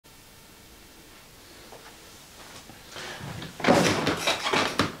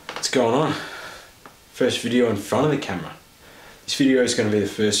going on? First video in front of the camera. This video is going to be the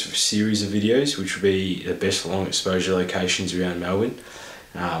first of a series of videos which will be the best long exposure locations around Melbourne.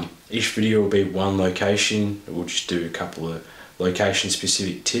 Each video will be one location. We'll just do a couple of location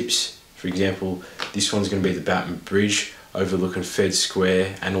specific tips. For example, this one's going to be the Batman Bridge overlooking Fed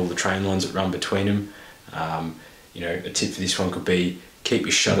Square and all the train lines that run between them. A tip for this one could be keep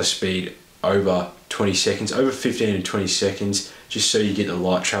your shutter speed over 20 seconds, over 15 and 20 seconds, just so you get the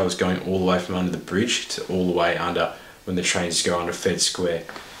light trails going all the way from under the bridge to all the way under when the trains go under Fed Square.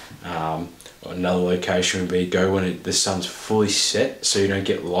 Another location would be go when the sun's fully set, so you don't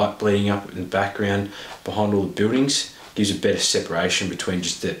get light bleeding up in the background behind all the buildings. Gives a better separation between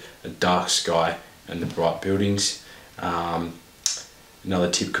just a dark sky and the bright buildings.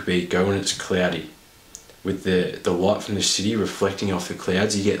 Another tip could be go when it's cloudy. With the light from the city reflecting off the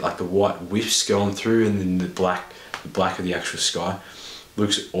clouds, you get like the white wisps going through, and then the black of the actual sky.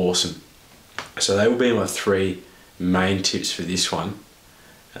 Looks awesome. So they will be my three main tips for this one.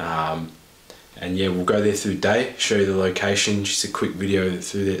 And yeah, we'll go there through the day, show you the location, just a quick video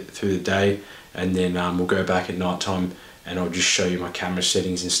through the day, and then we'll go back at night time and I'll just show you my camera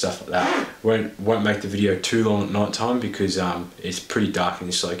settings and stuff like that. Won't make the video too long at night time because it's pretty dark in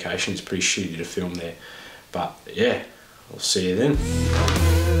this location. It's pretty shitty to film there. But yeah, I'll see you then.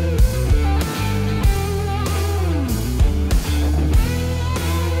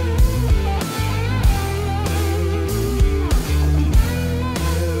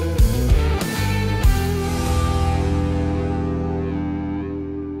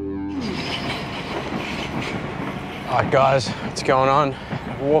 Alright guys, what's going on?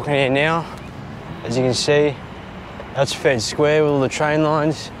 We're walking here now. As you can see, that's Fed Square with all the train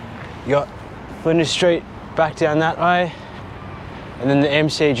lines. You got Flinders Street back down that way, and then the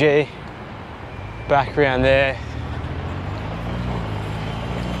MCG back around there.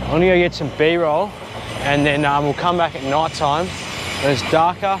 I'm gonna go get some B-roll, and then we'll come back at night time when it's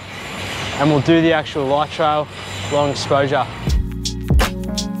darker, and we'll do the actual light trail long exposure.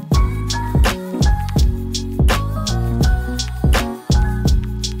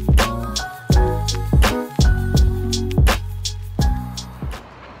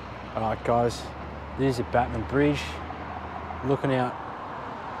 Alright guys, this is the Batman Bridge, looking out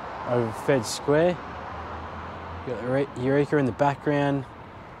over Fed Square. You got the Eureka in the background,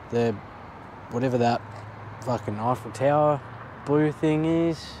 the whatever that fucking Eiffel Tower blue thing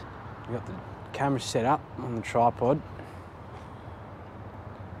is. You got the camera set up on the tripod.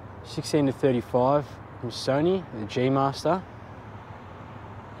 16 to 35 from Sony, the G Master,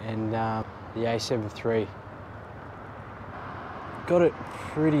 and the A7 III. Got it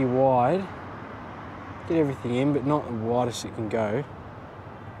pretty wide. Get everything in, but not the widest it can go.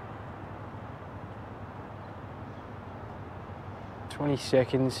 "20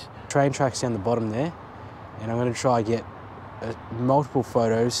 seconds. Train tracks down the bottom there, and I'm going to try get multiple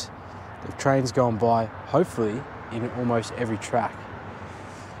photos of trains going by, hopefully in almost every track.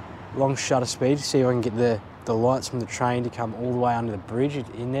 Long shutter speed, see if I can get the lights from the train to come all the way under the bridge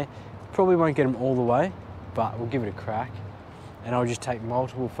in there. Probably won't get them all the way, but we'll give it a crack. And I'll just take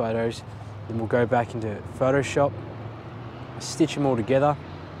multiple photos, then we'll go back into Photoshop, stitch them all together,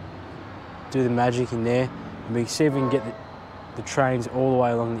 do the magic in there, and we can see if we can get the trains all the way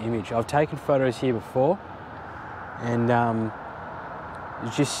along the image. I've taken photos here before, and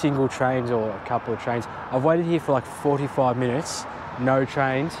it's just single trains or a couple of trains. I've waited here for like 45 minutes, no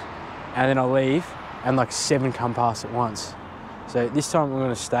trains, and then I leave, and like 7 come past at once. So this time I'm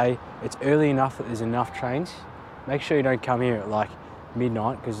gonna stay. It's early enough that there's enough trains. Make sure you don't come here at like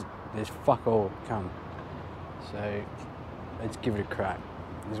midnight because there's fuck all come. So let's give it a crack.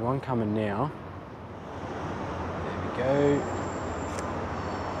 There's one coming now. There we go.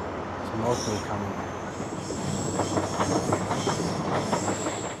 There's multiple coming.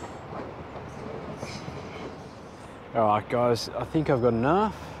 Alright guys, I think I've got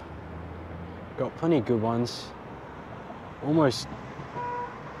enough. Got plenty of good ones. Almost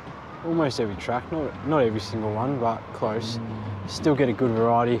every track, not every single one, but close. Still get a good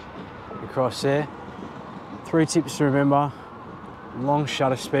variety across there. 3 tips to remember: long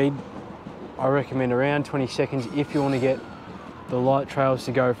shutter speed. I recommend around 20 seconds if you want to get the light trails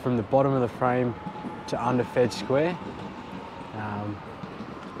to go from the bottom of the frame to under Fed Square.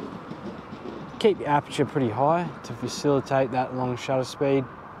 Keep your aperture pretty high to facilitate that long shutter speed,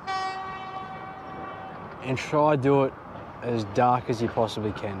 and try do it as dark as you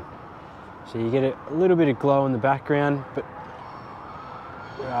possibly can. So you get a little bit of glow in the background, but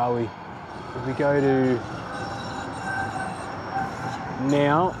where are we? If we go to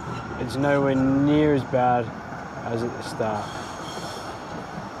now, it's nowhere near as bad as at the start.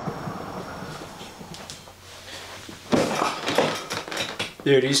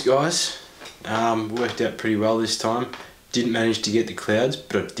 There it is, guys. Worked out pretty well this time. Didn't manage to get the clouds,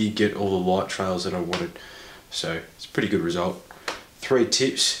 but I did get all the light trails that I wanted. So it's a pretty good result. 3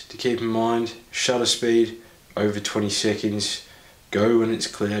 tips to keep in mind: shutter speed over 20 seconds, go when it's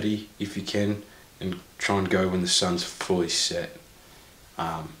cloudy if you can, and try and go when the sun's fully set.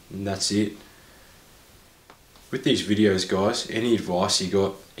 And that's it. With these videos, guys, any advice you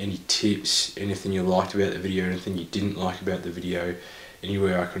got, any tips, anything you liked about the video, anything you didn't like about the video,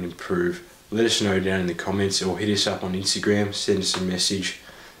 anywhere I can improve, let us know down in the comments, or hit us up on Instagram, send us a message.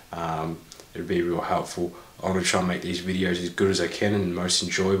 It'd be real helpful. I want to try and make these videos as good as I can and most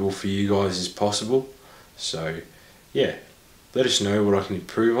enjoyable for you guys as possible. So yeah, let us know what I can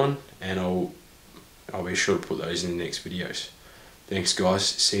improve on, and I'll be sure to put those in the next videos. Thanks guys,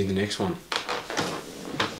 see you in the next one.